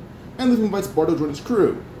 And Luffy invites Bardo to join his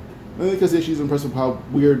crew. Mainly because she's impressed with how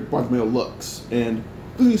weird Bartolomeo looks. And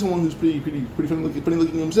Luffy's someone who's pretty funny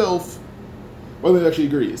looking himself. Bartolomeo actually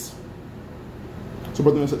agrees. So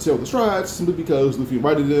Bartolomeo set sail with the Straw Hats simply because Luffy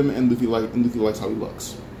invited him, and Luffy likes how he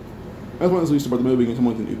looks. That's one that leads to Bartolomeo being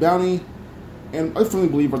someone with a new bounty. And I firmly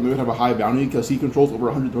believe Bartolomeo would have a high bounty because he controls over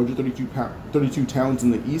 132 towns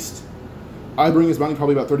in the east. I bring his bounty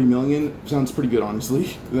probably about 30 million. Sounds pretty good,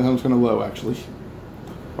 honestly. That sounds kind of low, actually.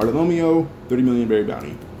 Bartolomeo, 30 million berry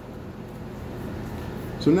bounty.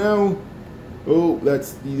 So now,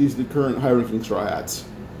 these are the current high-ranking Straw Hats.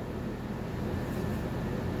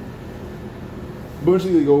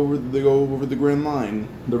 Eventually, they go over the Grand Line,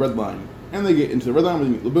 the Red Line, and they get into the Red Line where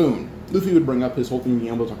they meet Laboon. Luffy would bring up his whole thing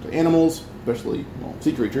being able to talk to animals, especially, well,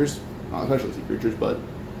 sea creatures. Not especially sea creatures, but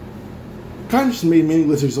kind of just made mainly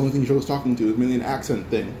lizards the only thing he was talking to. It was mainly an accent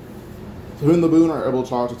thing. So him and Laboon are able to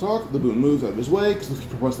talk. Laboon moves out of his way because Luffy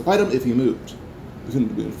proposed to fight him if he moved. Luffy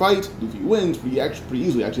and Laboon fight. Luffy wins pretty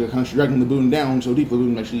easily, actually, kind of dragging Laboon down so deep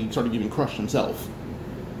Laboon actually started getting crushed himself.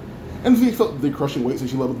 And Luffy felt the crushing weight, so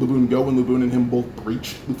she let Laboon go when Laboon and him both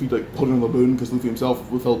breached. Luffy pulled in Laboon because Luffy himself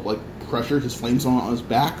felt like pressure, his flames on his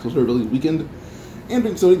back, so he was really weakened.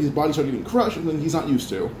 And so his body started getting crushed, and then he's not used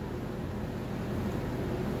to.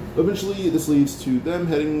 Eventually, this leads to them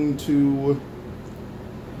heading to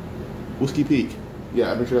Whiskey Peak.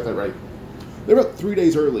 Yeah, I'm sure I got that right. They're about 3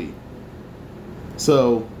 days early.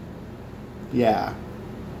 So, yeah.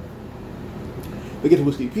 They get to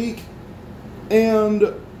Whiskey Peak,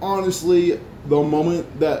 and honestly, the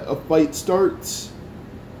moment that a fight starts,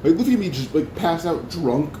 like Luffy can be just like pass out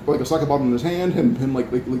drunk, like a sake bottle in his hand, him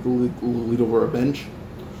lead over a bench.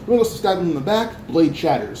 Someone goes to stab him in the back, blade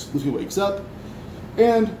shatters. Luffy wakes up.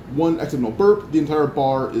 and one accidental burp, the entire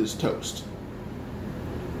bar is toast.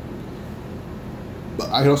 But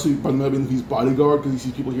I also find Luffy's bodyguard because he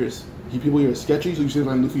sees people here as sketchy, so you stay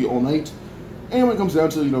behind Luffy all night. And when it comes down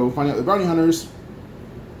to, finding out the bounty hunters,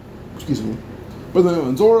 excuse me, but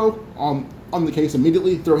then Zoro on the case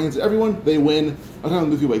immediately, throw hands at everyone, they win. By the time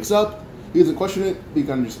Luffy wakes up, he doesn't question it, he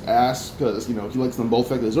kind of just asks, because, he likes them both,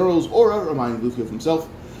 the fact that Zoro's aura reminds Luffy of himself.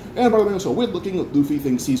 And by the way, so weird looking, Luffy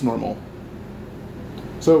thinks he's normal.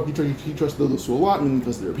 So he trusts those two a lot, mainly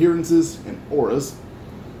because of their appearances and auras.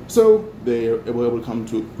 So they were able to come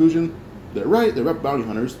to a conclusion. They're right, they're bounty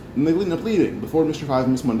hunters, and they end up leaving before Mr. 5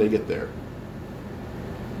 and Miss Monday get there.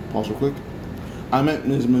 Pause real quick. I meant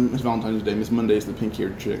Miss Valentine's Day. Miss Monday is the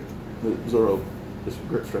pink-haired chick that Zoro just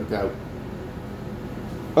striked out.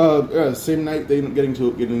 Same night they end up getting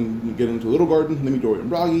into a little garden. They meet Dory and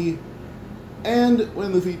Bragi, and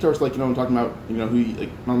when Luffy starts talking about who he,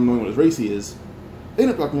 not knowing what his race he is, they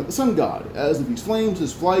end up talking about the Sun God. As Luffy's flames,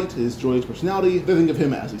 his flight, his joyous personality, they think of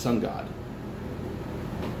him as the Sun God.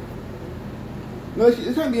 Now, it's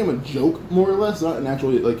kind of became a joke, more or less, not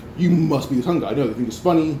naturally, you must be the Sun God. No, they think it's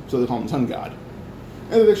funny, so they call him the Sun God.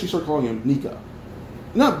 And they actually start calling him Nika.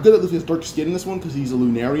 Not good that Luffy has dark skin in this one, because he's a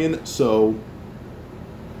Lunarian, so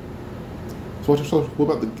switch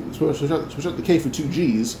out the K for 2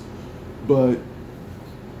 G's, but,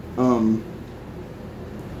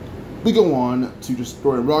 we go on to just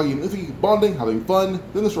Dory and Bragi and Luffy bonding, having fun,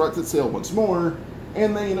 then the Straw set sail once more,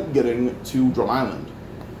 and they end up getting to Drum Island.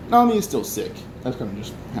 Nami is still sick. That kind of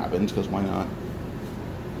just happened, because why not?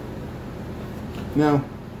 Now,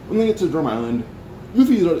 when they get to Drum Island,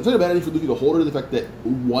 it's not a bad idea for Luffy to hold her, the fact that,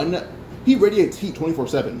 he radiates heat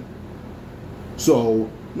 24/7. So,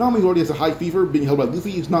 Nami already has a high fever, being held by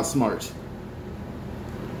Luffy is not smart.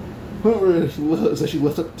 Where she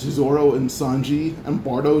left up to Zoro and Sanji and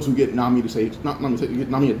Bardo to get Nami to safety. Not Nami to get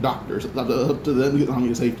Nami a doctor. So it's up to them to get Nami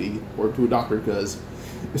to safety, or to a doctor, because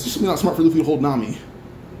it's just not smart for Luffy to hold Nami.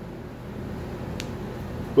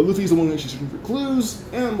 But Luffy's the one actually searching for clues,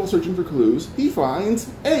 and while searching for clues, he finds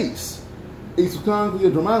Ace. Ace was chronically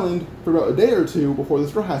at Drum Island for about a day or two before the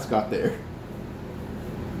Straw Hats got there.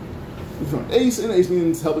 We found Ace, and Ace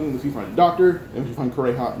means helping Luffy find a doctor, and we find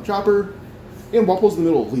Kureha and Chopper. And Wapple's in the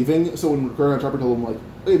middle of leaving, so when Kureha and Chopper tell him,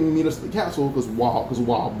 hey, meet us at the castle, because Wapple's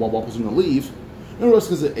going to leave. And the rest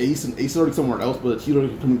because of Ace, and Ace is already somewhere else, but he's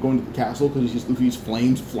already going to the castle, because he's just Luffy's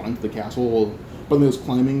flames flying to the castle, but then he was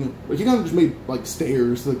climbing. He kind of just made,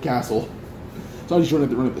 stairs to the castle. So he's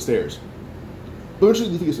running up the stairs. But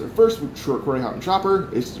eventually Luffy gets there first, with Kureha and Chopper.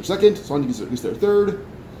 Ace gets there second, Sanji gets there third.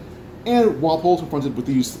 And Wapple's confronted with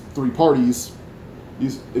these 3 parties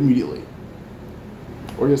immediately.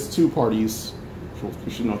 Or he has 2 parties.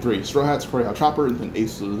 You should know 3. Straw Hats, Kureha, Chopper, and then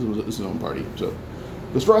Ace is his own party. So,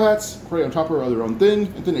 the Straw Hats, Kureha, and Chopper are their own thing,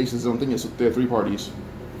 and then Ace is his own thing, so they have 3 parties.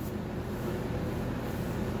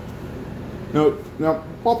 Now,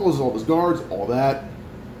 Wapple has all his guards, all that.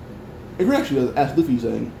 And he actually does ask Luffy,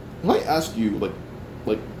 saying, if I ask you,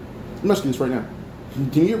 I'm asking this right now,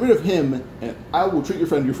 can you get rid of him, and I will treat your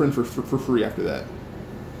friend for free after that?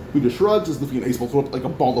 He just shrugs as Luffy and Ace both throw up like a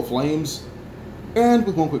ball of flames. And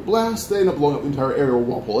with one quick blast, they end up blowing up the entire area where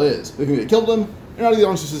Wapple is. They think they killed him, and out of the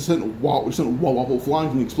honest, just sent Wapple flying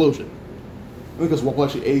from the explosion. And because Wapple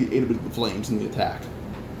actually ate a bit of the flames in the attack.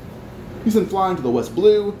 He's then flying to the West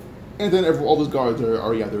Blue, and then all those guards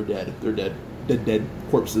they're dead. They're dead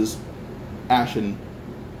corpses. Ashen.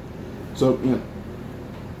 So,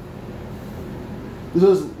 this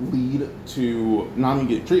does lead to Nami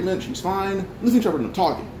getting treatment, she's fine. Luffy and Chopper end up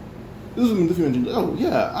talking. This is when Luffy mentioned, oh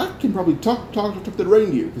yeah, I can probably talk to the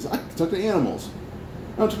reindeer, because I can talk to animals.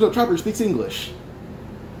 No, Chopper speaks English.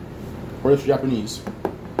 Or it's Japanese.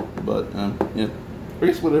 But, yeah. I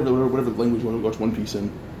guess whatever language you want to watch One Piece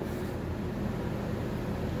in.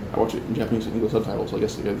 I watch it in Japanese and English subtitles, so I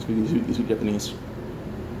guess they speak Japanese.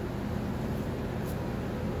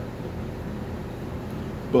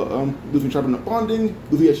 But, Luffy and Chopper end up bonding.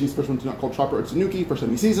 Luffy actually is the first one to not call Chopper a Tsunuki, first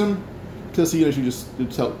time he sees him. Because he actually just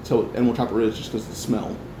tell what animal Chopper is just because of the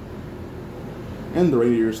smell. And the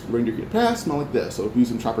reindeer get past, smell like this, so if we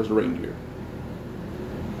use Chopper as a reindeer.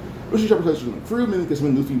 Luffy and Chopper says to the crew, mainly because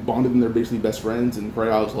when Luffy bonded and they're basically best friends, and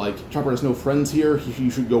Kureha was like, Chopper has no friends here, you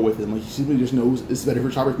should go with him. He simply just knows it's better for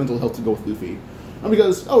Chopper's mental health to go with Luffy. Not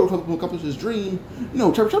because, he'll accomplish his dream.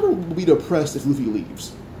 No, Chopper will be depressed if Luffy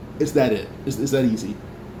leaves. It's that easy.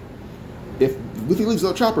 If Luffy leaves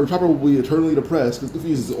without Chopper, Chopper will be eternally depressed because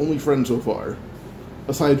Luffy is his only friend so far.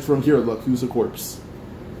 Aside from Hero Luck, who's a corpse.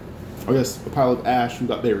 I guess a pile of ash who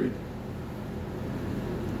got buried.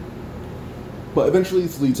 But eventually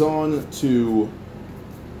this leads on to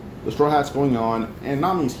the Straw Hat's going on, and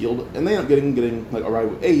Nami's healed, and they end up getting like a ride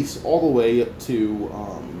with Ace all the way to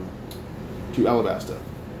Alabasta.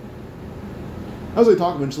 As they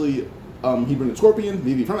talk, eventually he brings Scorpion,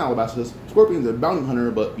 Vivi from Alabasta. Scorpion's a bounty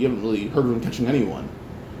hunter, but you haven't really heard of him catching anyone.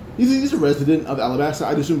 He's a resident of Alabasta.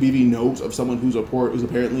 I'd assume Vivi knows of someone who's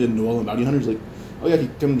apparently a New Orleans bounty hunter. He's like, oh yeah, he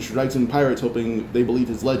comes and strikes in pirates, hoping they believe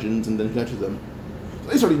his legends, and then he catches them.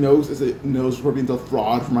 So Ace already knows Scorpion's a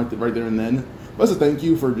fraud from right there and then. But as a thank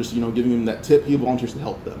you for just giving him that tip, he volunteers to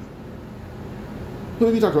help them. So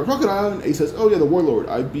Vivi talks about Crocodile, and Ace says, oh yeah, the Warlord.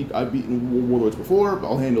 I've beaten Warlords before, but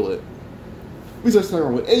I'll handle it. We start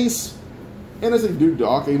talking with Ace, and as they do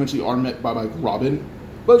Doc, they eventually are met by Robin.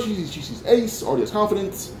 But she sees Ace, already has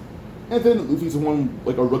confidence. And then Luffy's the one,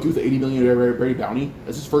 like a rookie with an 80 million berry bounty.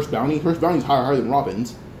 That's his first bounty. First bounty's higher than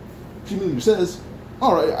Robin's. She immediately says,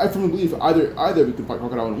 alright, I firmly believe either we can fight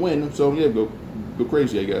Crocodile and win, so yeah, go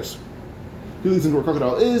crazy, I guess. He leads into where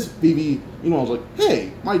Crocodile is. Vivi, meanwhile, is like,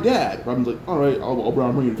 hey, my dad. Robin's like, alright, I'll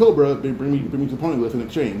bring you to Cobra, bring me to the Poneglyph in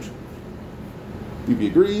exchange. Vivi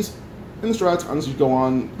agrees, and the Strats honestly go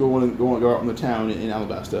out in the town in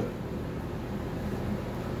Alabasta.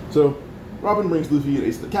 So, Robin brings Luffy and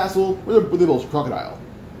Ace to the castle, where they both Crocodile.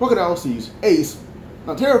 Crocodile sees Ace,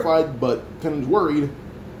 not terrified, but kind of worried.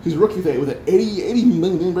 He's a rookie with an 80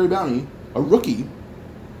 million berry bounty. A rookie.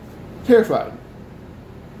 Terrified.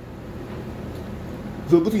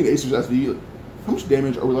 So Luffy and Ace ask Vivi, how much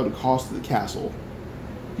damage are we allowed to cause to the castle?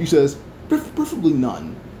 He says, preferably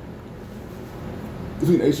none.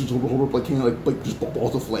 Luffy and Ace just hold up like just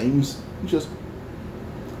balls of flames. He says,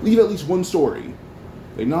 leave at least one story.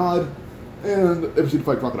 They nod, and they proceed to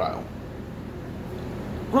fight Crocodile.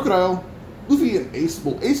 Luffy and Ace,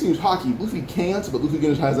 well, Ace can use Haki, Luffy can't, but Luffy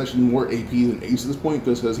has actually more AP than Ace at this point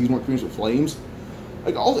because he's more experienced with flames.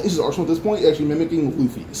 Like, all of Ace's arsenal at this point is actually mimicking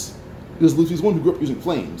Luffy's. Because Luffy's the one who grew up using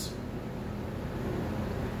flames.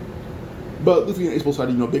 But Luffy and Ace both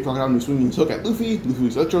decided, big Crocodile and swinging his hook at Luffy. Luffy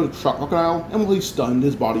was electro shot Crocodile, and while he's stunned,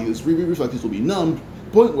 his body, his reflexes will be numbed, to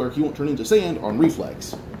the point where he won't turn into sand on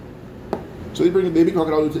reflex. So they bring a baby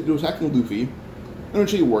Crocodile to attacking Luffy. And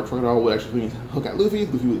eventually it works. Crocodile would actually swing his hook at Luffy.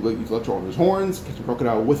 Luffy would use electro on his horns, catch the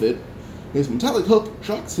Crocodile with it. His metallic hook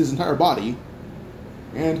shocks his entire body.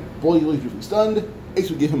 And while he's briefly stunned, Ace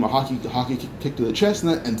would give him a hockey kick to the chest,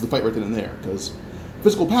 and that ends the fight right then and there. Because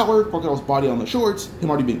physical power, Crocodile's body on the shorts, him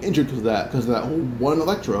already being injured because of that whole one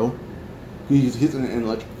electro. He's hit in an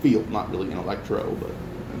electric field, not really an electro, but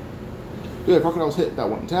yeah, Crocodile's hit that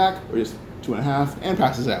one attack, or just 2.5, and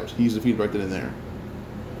passes out. He's defeated right then and there.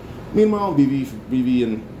 Meanwhile, Vivi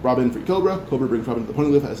and Robin free Cobra. Cobra brings Robin to the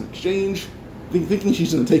Poneglyph as an exchange, thinking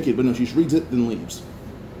she's going to take it, but no, she reads it, then leaves.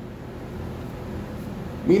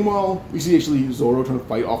 Meanwhile, we see actually Zoro trying to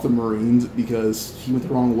fight off the Marines because he went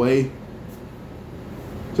the wrong way.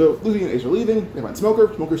 So Luffy and Ace are leaving. They find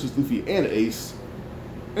Smoker. Smoker sees Luffy and Ace.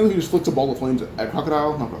 And Luffy just flicks a ball of flames at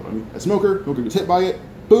Crocodile. Not Crocodile, at Smoker. Smoker gets hit by it.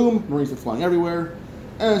 Boom! Marines are flying everywhere.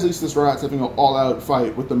 And at least the Straw Hats having an all-out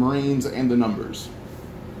fight with the Marines and the numbers.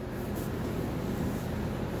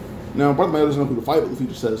 Now, part of my doesn't know who to fight, but Luffy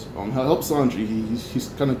just says, help Sanji. He's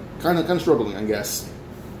kind of struggling, I guess.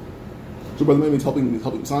 So Brother May's helping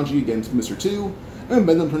Sanji against Mr. 2, and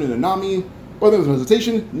Bendham turned into Nami. Brother May's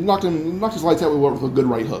hesitation, knocked his lights out with a good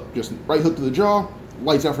right hook. Just right hook to the jaw,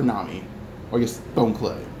 lights out for Nami. Or I guess Bone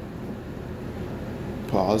Clay.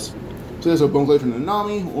 Pause. So there's a Bone Clay turned into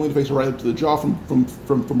Nami, only to face a right hook to the jaw from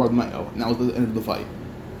Brother Mayo. And that was the end of the fight.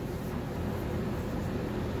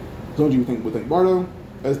 Sanji would thank Bardo,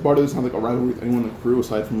 as Bardo doesn't have like a rivalry with anyone in the crew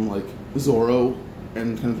aside from like Zoro,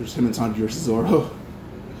 and kind of just him and Sanji versus Zoro.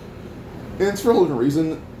 And it's for a whole different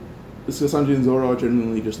reason. It's because Sanji and Zoro are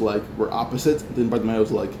genuinely just like, we're opposites. And then Bartolomeo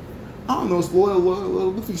was like, I'm the most loyal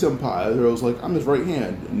Luffy senpai. Zoro's like, I'm his right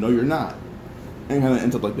hand. No, you're not. And it kind of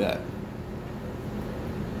ends up like that.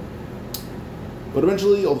 But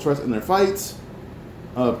eventually, all the Strats end their fights.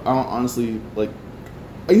 I don't honestly, like,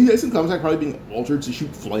 I think Ice and Contact probably being altered to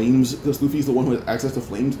shoot flames, because Luffy's the one who has access to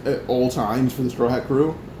flames at all times for the Straw Hat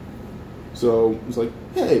crew. So it's like,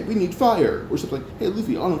 hey, we need fire. Or something like, hey,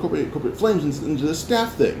 Luffy, I'll incorporate flames into the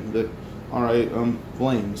staff thing. That, all right,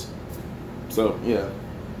 flames. So yeah.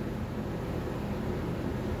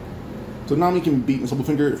 So Nami can beat Miss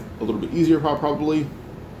Littlefinger a little bit easier, probably.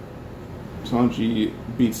 Sanji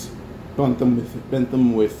beats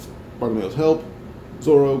Bentham with Bartolomeo's help.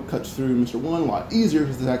 Zoro cuts through Mr. 1 a lot easier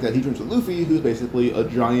because of the fact that he turns to Luffy, who's basically a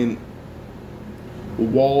giant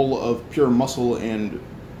wall of pure muscle and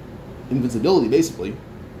invincibility, basically.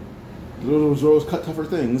 Zoro's cut tougher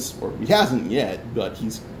things, or he hasn't yet, but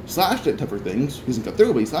he's slashed at tougher things. He hasn't cut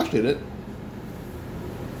through, but he slashed at it.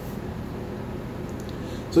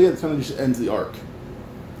 So yeah, this kind of just ends the arc.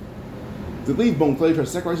 To leave, Bone Clay tries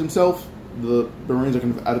to sacrifice himself. The Marines are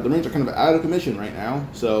kind of out of commission right now,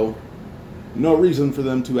 so no reason for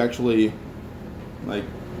them to actually like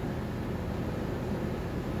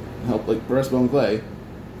help like press Bone Clay.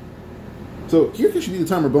 So here should be the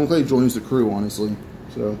time where Bone Clay joins the crew, honestly.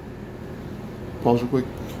 So pause real quick.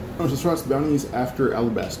 I'm just trying to the bounties after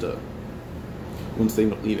Alabasta. Once they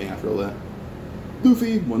end up leaving after all that.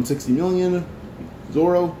 Luffy, 160 million.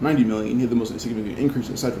 Zoro, 90 million. He had the most significant increase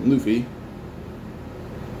aside from Luffy.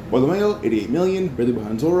 Bartolomeo, 88 million, barely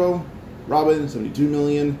behind Zoro. Robin, 72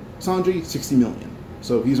 million. Sanji, 60 million.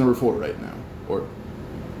 So he's number 4 right now. Or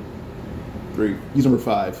 3. He's number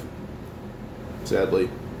 5. Sadly.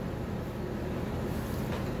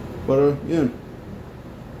 But, yeah.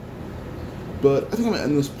 But I think I'm going to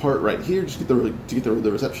end this part right here, just to get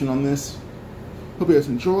the reception on this. Hope you guys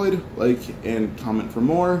enjoyed. Like and comment for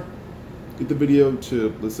more. Get the video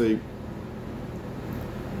to, let's say,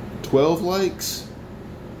 12 likes.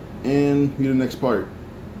 And see you in the next part.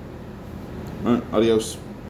 Alright, adios.